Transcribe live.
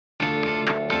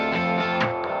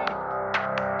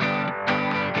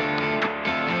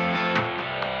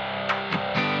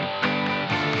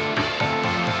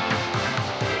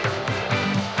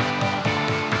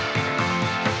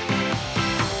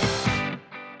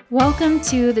Welcome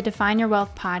to the Define Your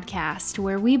Wealth podcast,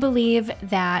 where we believe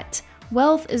that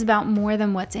wealth is about more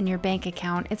than what's in your bank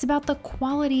account. It's about the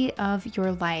quality of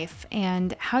your life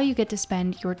and how you get to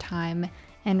spend your time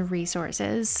and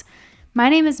resources. My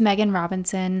name is Megan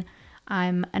Robinson.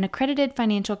 I'm an accredited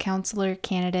financial counselor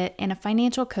candidate and a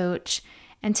financial coach.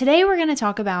 And today we're going to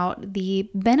talk about the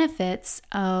benefits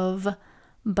of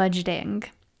budgeting.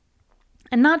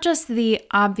 And not just the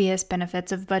obvious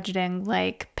benefits of budgeting,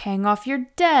 like paying off your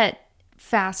debt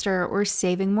faster or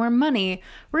saving more money.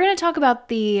 We're going to talk about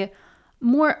the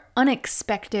more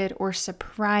unexpected or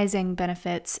surprising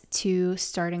benefits to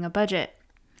starting a budget.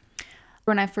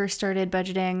 When I first started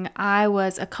budgeting, I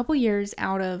was a couple years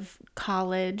out of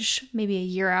college, maybe a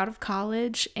year out of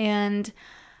college, and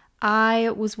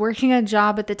I was working a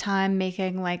job at the time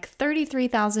making like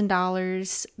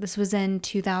 $33,000. This was in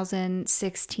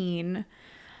 2016.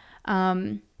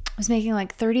 I was making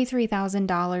like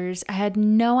 $33,000. I had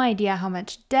no idea how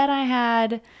much debt I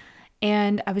had,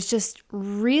 and I was just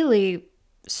really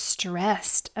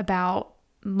stressed about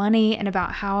money and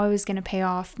about how I was going to pay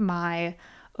off my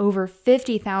over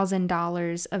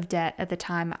 $50,000 of debt at the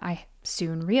time. I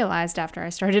soon realized after I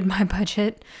started my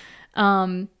budget,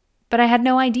 but I had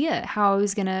no idea how I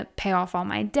was going to pay off all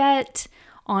my debt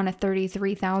on a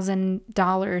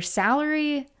 $33,000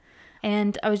 salary.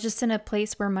 And I was just in a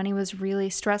place where money was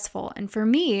really stressful. And for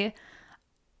me,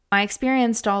 I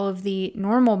experienced all of the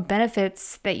normal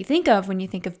benefits that you think of when you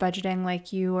think of budgeting,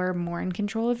 like you are more in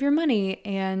control of your money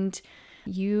and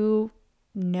you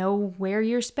know where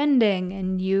you're spending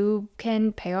and you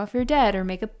can pay off your debt or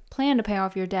make a plan to pay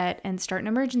off your debt and start an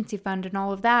emergency fund and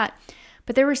all of that.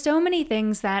 But there were so many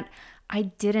things that I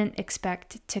didn't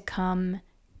expect to come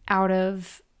out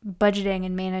of budgeting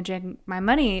and managing my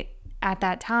money at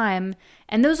that time.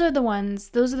 And those are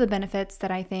the benefits that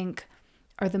I think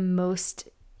are the most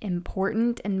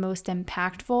important and most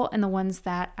impactful and the ones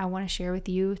that I want to share with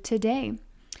you today.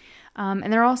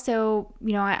 And they're also,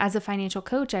 as a financial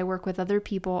coach, I work with other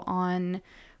people on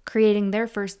creating their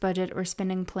first budget or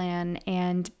spending plan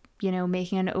and,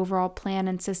 making an overall plan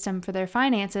and system for their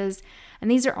finances.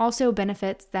 And these are also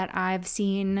benefits that I've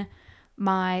seen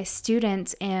my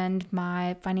students and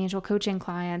my financial coaching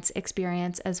clients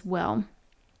experience as well.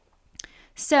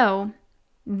 So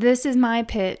this is my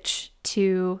pitch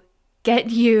to get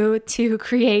you to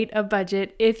create a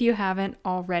budget if you haven't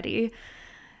already.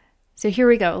 So here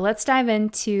we go. Let's dive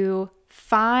into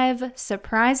 5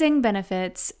 surprising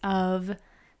benefits of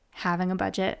having a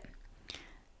budget.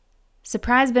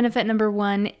 Surprise benefit number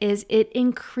 1 is it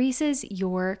increases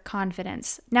your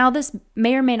confidence. Now, this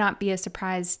may or may not be a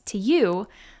surprise to you,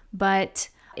 but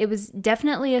it was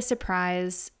definitely a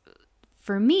surprise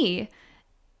for me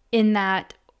in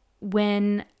that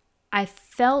when I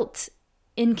felt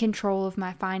in control of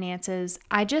my finances,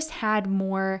 I just had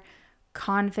more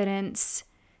confidence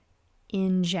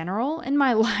in general in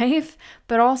my life,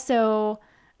 but also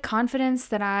confidence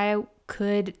that I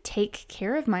could take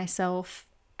care of myself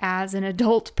as an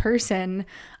adult person.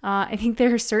 I think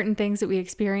there are certain things that we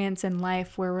experience in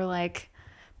life where we're like,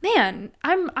 man,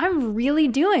 I'm really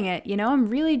doing it. I'm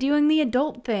really doing the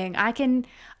adult thing. I'm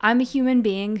a human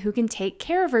being who can take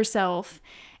care of herself.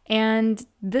 And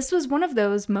this was one of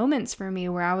those moments for me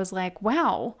where I was like,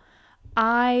 wow,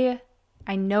 I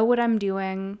know what I'm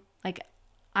doing. Like,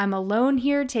 I'm alone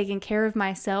here taking care of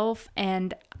myself,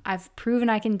 and I've proven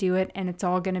I can do it, and it's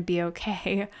all going to be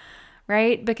okay.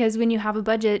 Right? Because when you have a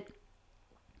budget,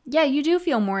 you do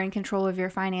feel more in control of your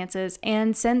finances.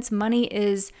 And since money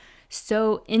is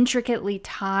so intricately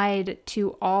tied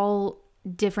to all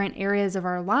different areas of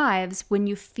our lives, when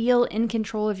you feel in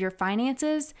control of your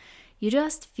finances, you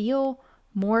just feel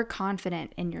more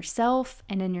confident in yourself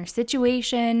and in your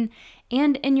situation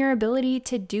and in your ability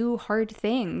to do hard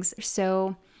things.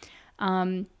 So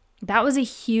that was a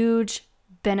huge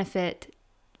benefit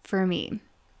for me.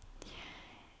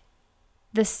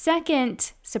 The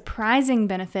second surprising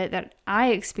benefit that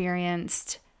I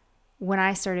experienced when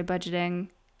I started budgeting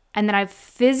and that I've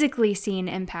physically seen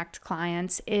impact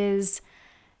clients is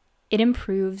it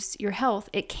improves your health.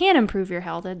 It can improve your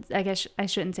health. I guess I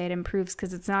shouldn't say it improves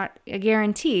because it's not a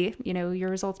guarantee. Your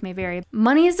results may vary.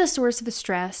 Money is the source of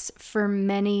stress for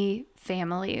many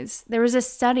families. There was a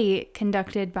study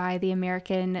conducted by the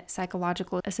American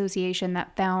Psychological Association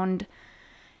that found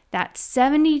that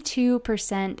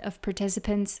 72% of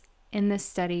participants in this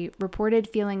study reported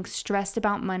feeling stressed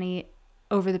about money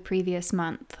over the previous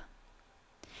month.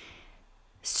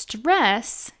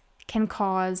 Stress can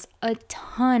cause a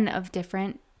ton of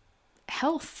different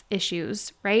health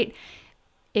issues, right?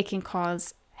 It can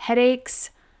cause headaches,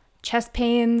 chest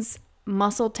pains,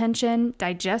 muscle tension,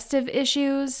 digestive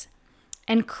issues,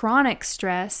 and chronic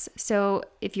stress. So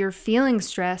if you're feeling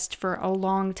stressed for a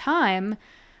long time,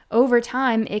 over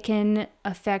time, it can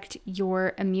affect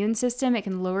your immune system. It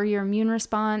can lower your immune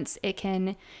response. It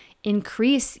can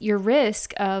increase your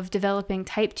risk of developing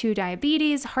type 2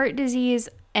 diabetes, heart disease,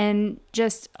 and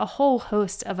just a whole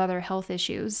host of other health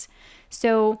issues.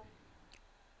 So,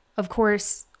 of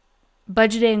course,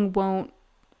 budgeting won't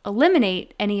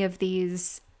eliminate any of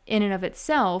these in and of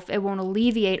itself. It won't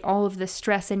alleviate all of the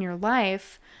stress in your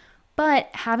life, but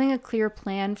having a clear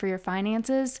plan for your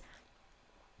finances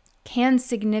can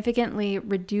significantly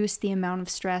reduce the amount of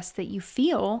stress that you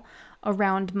feel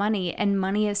around money. And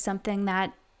money is something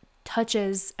that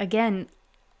touches, again,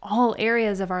 all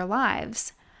areas of our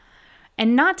lives.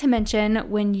 And not to mention,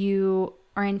 when you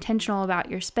are intentional about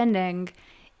your spending,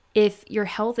 if your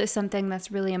health is something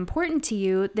that's really important to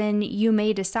you, then you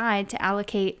may decide to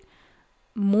allocate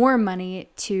more money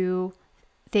to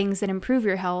things that improve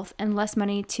your health and less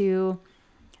money to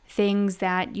things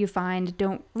that you find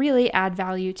don't really add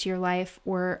value to your life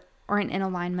or aren't in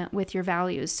alignment with your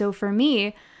values. So for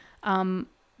me,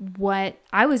 what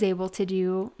I was able to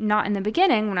do, not in the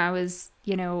beginning when I was,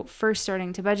 first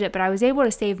starting to budget, but I was able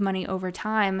to save money over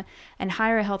time and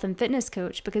hire a health and fitness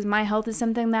coach, because my health is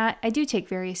something that I do take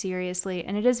very seriously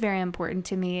and it is very important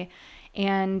to me.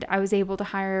 And I was able to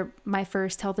hire my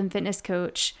first health and fitness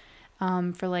coach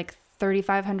for like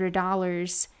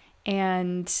 $3,500,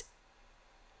 and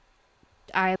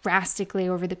I drastically,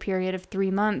 over the period of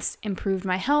 3 months, improved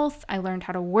my health. I learned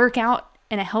how to work out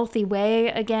in a healthy way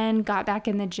again, got back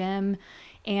in the gym,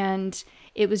 and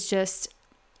it was just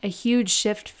a huge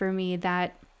shift for me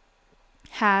that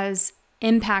has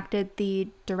impacted the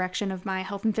direction of my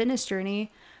health and fitness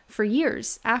journey for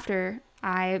years after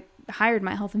I hired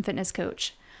my health and fitness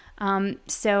coach.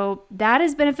 So that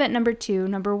is benefit number 2.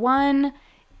 Number 1,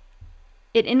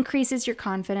 it increases your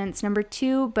confidence. Number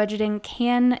 2, budgeting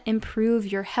can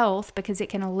improve your health because it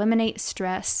can eliminate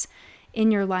stress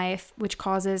in your life, which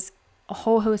causes a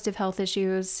whole host of health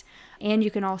issues. And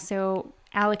you can also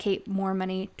allocate more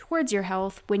money towards your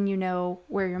health when you know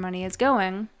where your money is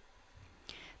going.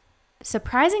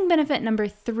 Surprising benefit number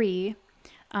 3,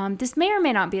 this may or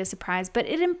may not be a surprise, but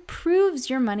it improves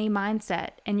your money mindset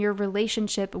and your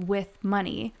relationship with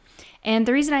money. And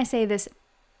the reason I say this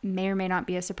may or may not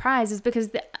be a surprise is because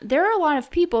there are a lot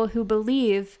of people who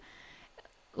believe,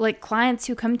 like clients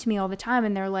who come to me all the time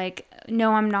and they're like,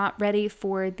 no, I'm not ready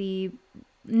for the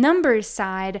numbers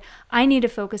side. I need to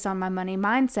focus on my money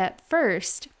mindset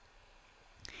first.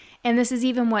 And this is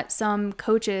even what some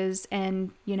coaches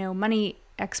and, money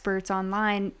experts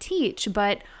online teach.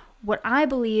 But what I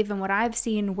believe and what I've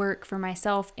seen work for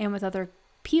myself and with other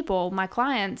people, my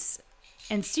clients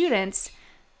and students,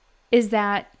 is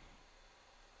that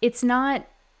it's not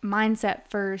mindset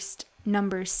first,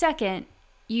 numbers second.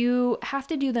 You have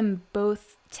to do them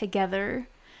both together,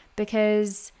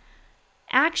 because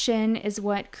action is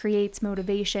what creates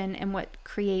motivation and what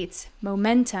creates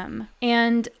momentum.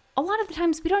 And a lot of the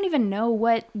times we don't even know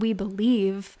what we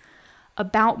believe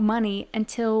about money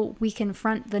until we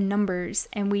confront the numbers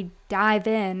and we dive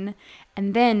in,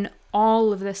 and then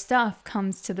all of the stuff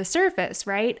comes to the surface,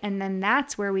 right? And then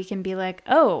that's where we can be like,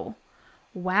 oh,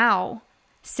 wow,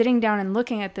 sitting down and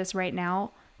looking at this right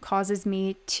now causes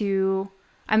me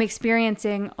I'm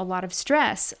experiencing a lot of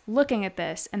stress looking at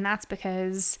this. And that's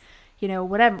because,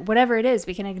 whatever it is,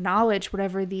 we can acknowledge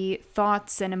whatever the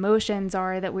thoughts and emotions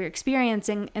are that we're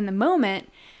experiencing in the moment,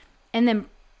 and then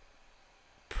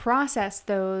process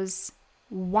those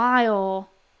while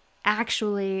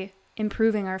actually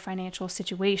improving our financial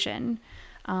situation.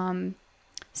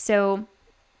 So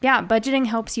budgeting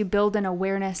helps you build an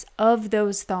awareness of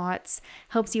those thoughts,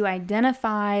 helps you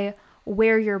identify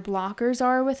where your blockers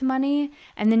are with money,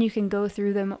 and then you can go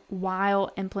through them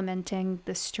while implementing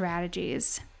the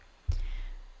strategies.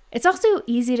 It's also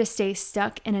easy to stay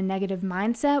stuck in a negative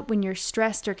mindset when you're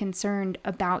stressed or concerned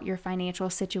about your financial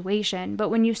situation. But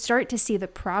when you start to see the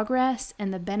progress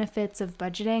and the benefits of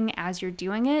budgeting as you're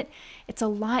doing it, it's a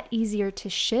lot easier to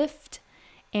shift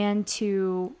and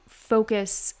to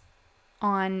focus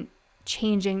on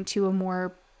changing to a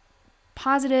more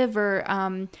positive or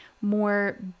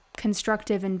more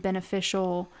constructive and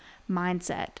beneficial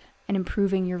mindset, and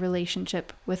improving your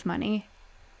relationship with money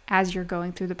as you're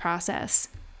going through the process.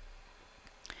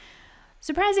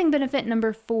 Surprising benefit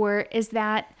number 4 is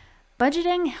that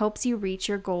budgeting helps you reach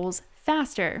your goals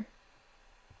faster.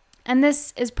 And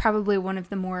this is probably one of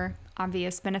the more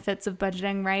obvious benefits of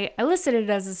budgeting, right? I listed it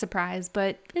as a surprise,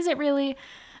 but is it really?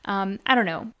 I don't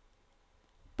know.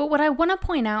 But what I want to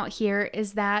point out here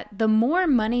is that the more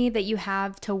money that you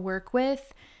have to work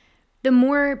with, the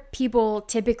more people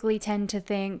typically tend to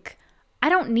think, I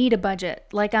don't need a budget.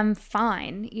 Like, I'm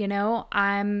fine,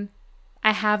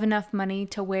 I have enough money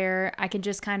to where I can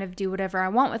just kind of do whatever I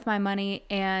want with my money,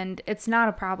 and it's not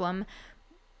a problem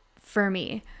for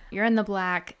me. You're in the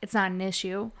black, it's not an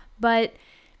issue. But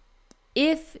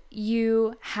if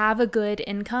you have a good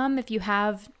income, if you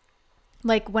have,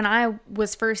 like when I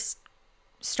was first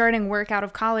starting work out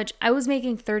of college, I was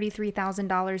making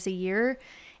 $33,000 a year,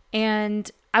 and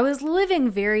I was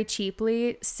living very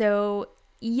cheaply. So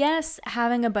yes,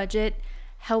 having a budget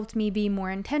helped me be more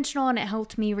intentional and it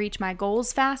helped me reach my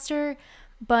goals faster.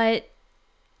 But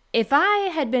if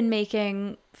I had been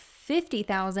making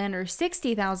 $50,000 or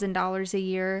 $60,000 a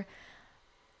year,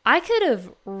 I could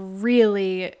have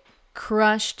really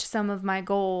crushed some of my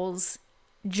goals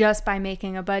just by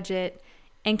making a budget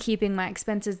and keeping my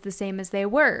expenses the same as they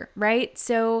were, right?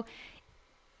 So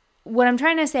what I'm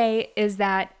trying to say is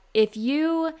that if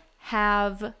you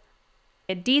have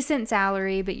a decent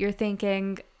salary, but you're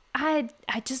thinking, I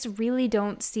just really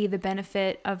don't see the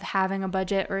benefit of having a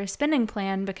budget or a spending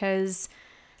plan because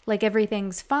like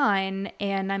everything's fine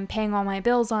and I'm paying all my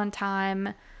bills on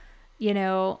time,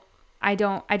 I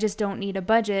just don't need a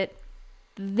budget.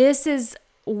 This is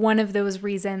one of those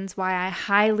reasons why I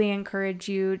highly encourage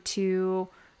you to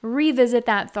revisit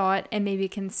that thought and maybe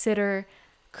consider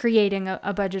creating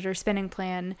a budget or spending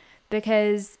plan,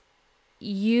 because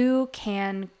you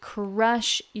can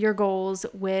crush your goals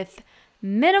with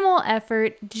minimal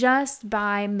effort just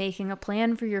by making a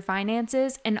plan for your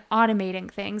finances and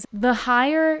automating things. The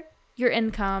higher your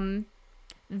income,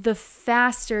 the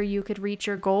faster you could reach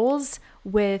your goals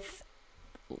with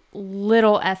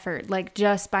little effort, like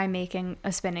just by making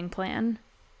a spending plan.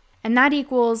 And that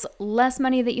equals less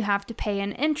money that you have to pay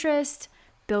in interest,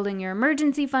 building your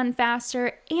emergency fund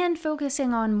faster, and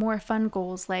focusing on more fun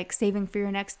goals like saving for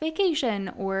your next vacation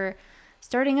or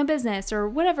starting a business or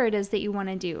whatever it is that you want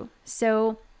to do.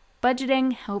 So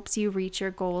budgeting helps you reach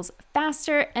your goals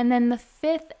faster. And then the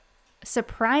fifth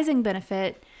surprising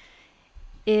benefit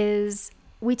is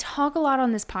we talk a lot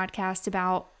on this podcast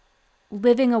about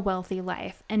living a wealthy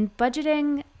life, and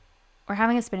budgeting or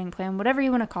having a spending plan, whatever you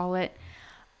want to call it,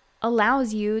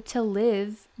 allows you to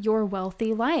live your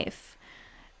wealthy life.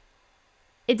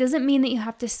 It doesn't mean that you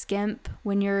have to skimp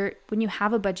when you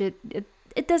have a budget.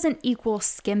 It doesn't equal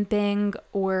skimping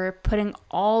or putting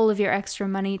all of your extra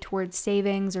money towards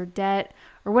savings or debt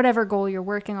or whatever goal you're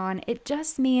working on. It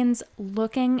just means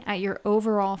looking at your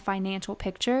overall financial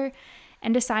picture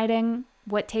and deciding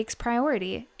what takes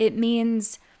priority. It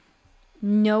means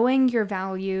knowing your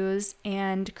values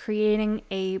and creating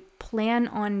a plan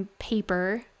on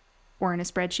paper or in a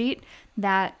spreadsheet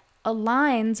that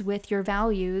aligns with your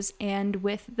values and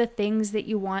with the things that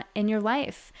you want in your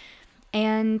life.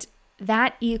 And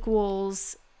that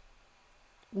equals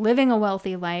living a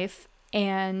wealthy life,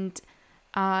 and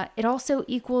it also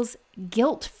equals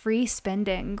guilt-free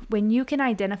spending. When you can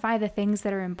identify the things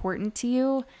that are important to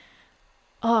you,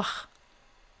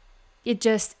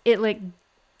 it like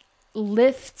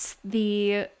lifts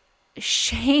the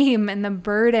shame and the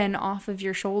burden off of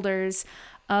your shoulders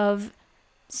of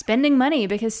spending money,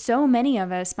 because so many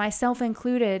of us, myself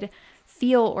included,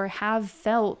 feel or have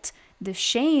felt the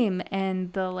shame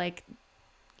and the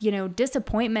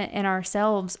disappointment in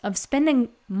ourselves of spending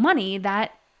money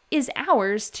that is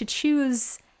ours to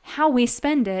choose how we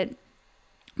spend it.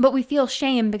 But we feel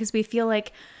shame because we feel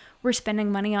like we're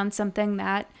spending money on something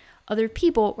that other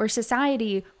people or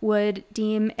society would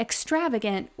deem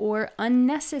extravagant or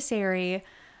unnecessary.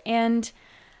 And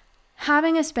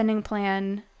having a spending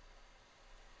plan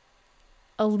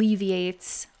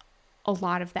alleviates a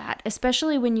lot of that,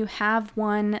 especially when you have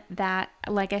one that,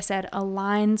 like I said,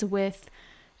 aligns with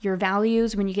your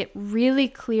values. When you get really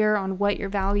clear on what your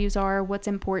values are, what's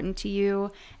important to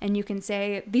you, and you can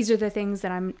say, these are the things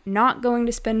that I'm not going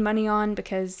to spend money on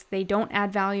because they don't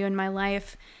add value in my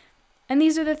life. And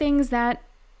these are the things that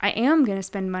I am going to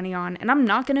spend money on, and I'm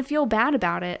not going to feel bad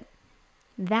about it.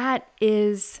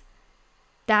 That's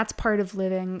part of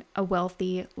living a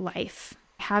wealthy life.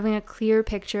 Having a clear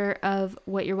picture of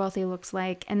what your wealthy looks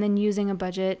like, and then using a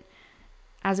budget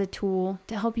as a tool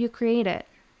to help you create it.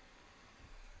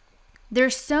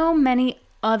 There's so many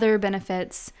other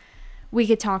benefits we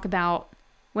could talk about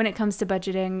when it comes to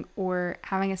budgeting or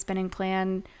having a spending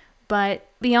plan, but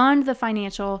beyond the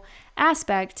financial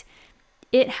aspect,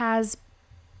 it has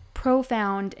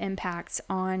profound impacts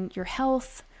on your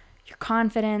health, your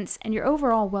confidence, and your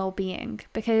overall well-being,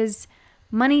 because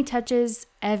money touches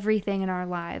everything in our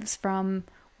lives, from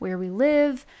where we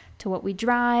live, to what we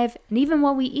drive, and even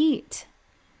what we eat.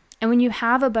 And when you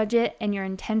have a budget and you're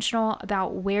intentional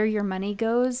about where your money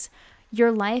goes,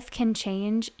 your life can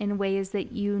change in ways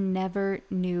that you never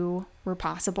knew were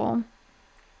possible.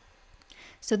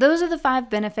 So those are the 5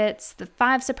 benefits, the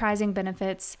 5 surprising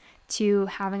benefits to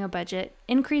having a budget.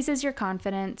 Increases your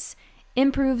confidence,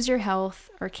 improves your health,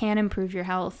 or can improve your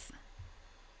health,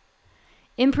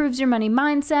 improves your money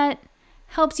mindset,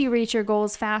 helps you reach your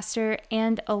goals faster,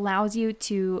 and allows you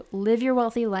to live your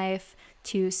wealthy life,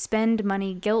 to spend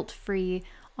money guilt-free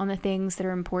on the things that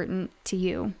are important to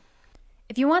you.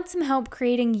 If you want some help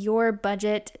creating your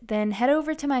budget, then head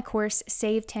over to my course,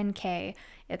 Save 10K.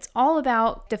 It's all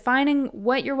about defining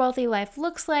what your wealthy life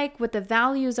looks like, what the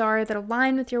values are that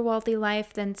align with your wealthy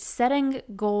life, then setting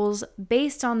goals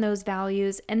based on those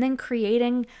values, and then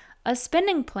creating a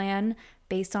spending plan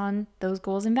based on those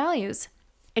goals and values.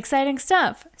 Exciting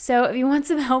stuff. So if you want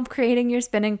some help creating your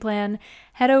spending plan,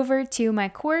 head over to my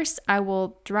course. I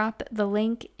will drop the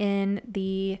link in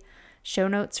the show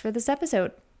notes for this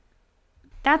episode.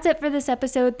 That's it for this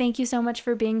episode. Thank you so much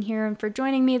for being here and for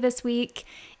joining me this week.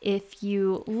 If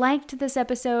you liked this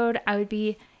episode, I would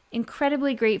be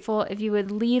incredibly grateful if you would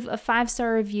leave a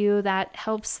 5-star review. That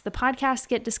helps the podcast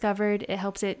get discovered. It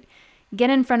helps it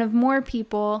get in front of more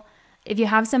people. If you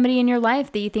have somebody in your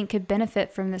life that you think could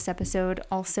benefit from this episode,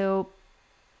 also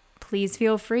please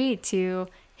feel free to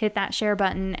hit that share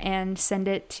button and send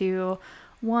it to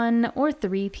 1 or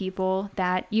 3 people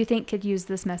that you think could use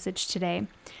this message today.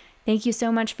 Thank you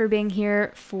so much for being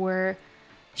here, for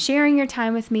sharing your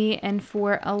time with me, and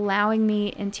for allowing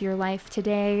me into your life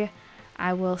today.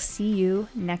 I will see you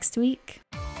next week.